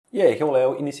E aí, aqui é o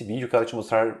Léo e nesse vídeo eu quero te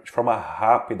mostrar de forma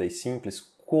rápida e simples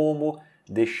como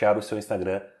deixar o seu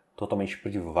Instagram totalmente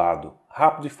privado,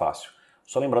 rápido e fácil.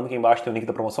 Só lembrando que embaixo tem o link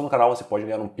da promoção no canal, você pode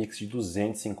ganhar um Pix de R$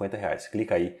 250.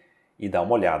 Clica aí e dá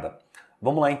uma olhada.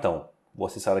 Vamos lá então, vou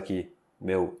acessar aqui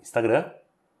meu Instagram.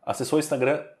 Acessou o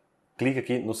Instagram, clica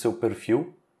aqui no seu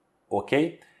perfil,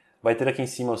 ok? Vai ter aqui em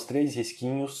cima os 3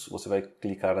 risquinhos, você vai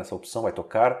clicar nessa opção, vai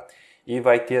tocar e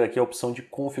vai ter aqui a opção de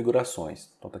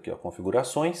configurações. Então tá aqui, ó,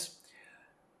 configurações.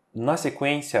 Na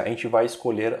sequência, a gente vai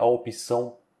escolher a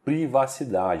opção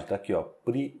privacidade, tá aqui, ó,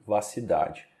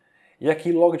 privacidade. E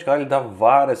aqui logo de cara ele dá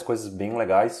várias coisas bem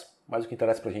legais, mas o que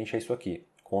interessa pra gente é isso aqui,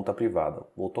 conta privada.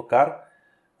 Vou tocar,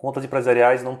 contas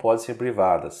empresariais não podem ser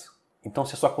privadas. Então,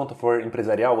 se a sua conta for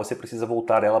empresarial, você precisa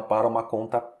voltar ela para uma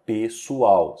conta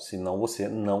pessoal, senão você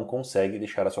não consegue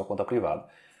deixar a sua conta privada.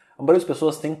 A maioria das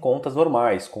pessoas tem contas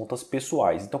normais, contas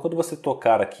pessoais. Então, quando você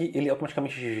tocar aqui, ele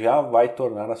automaticamente já vai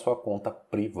tornar a sua conta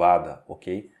privada,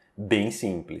 ok? Bem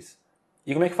simples.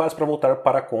 E como é que faz para voltar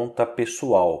para a conta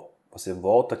pessoal? Você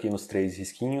volta aqui nos 3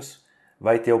 risquinhos,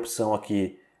 vai ter a opção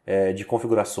aqui de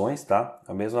configurações, tá?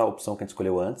 A mesma opção que a gente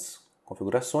escolheu antes,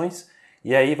 configurações.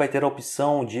 E aí vai ter a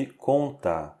opção de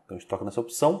conta. Então a gente toca nessa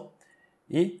opção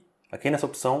e aqui nessa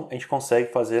opção a gente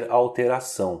consegue fazer a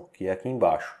alteração, que é aqui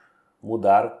embaixo.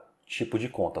 Mudar tipo de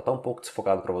conta. Tá um pouco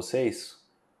desfocado para vocês.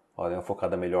 Olha, uma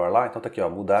focada melhor lá. Então tá aqui, ó,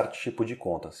 mudar tipo de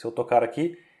conta. Se eu tocar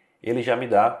aqui, ele já me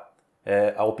dá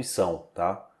a opção,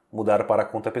 tá? Mudar para a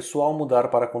conta pessoal, mudar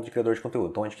para a conta de criador de conteúdo.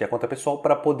 Então a gente quer a conta pessoal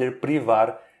para poder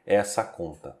privar essa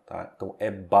conta, tá? Então é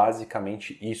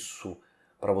basicamente isso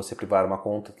para você privar uma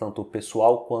conta tanto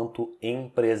pessoal quanto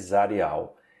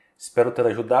empresarial. Espero ter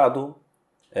ajudado.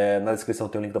 Na descrição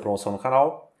tem o link da promoção no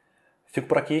canal. Fico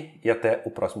por aqui e até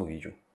o próximo vídeo.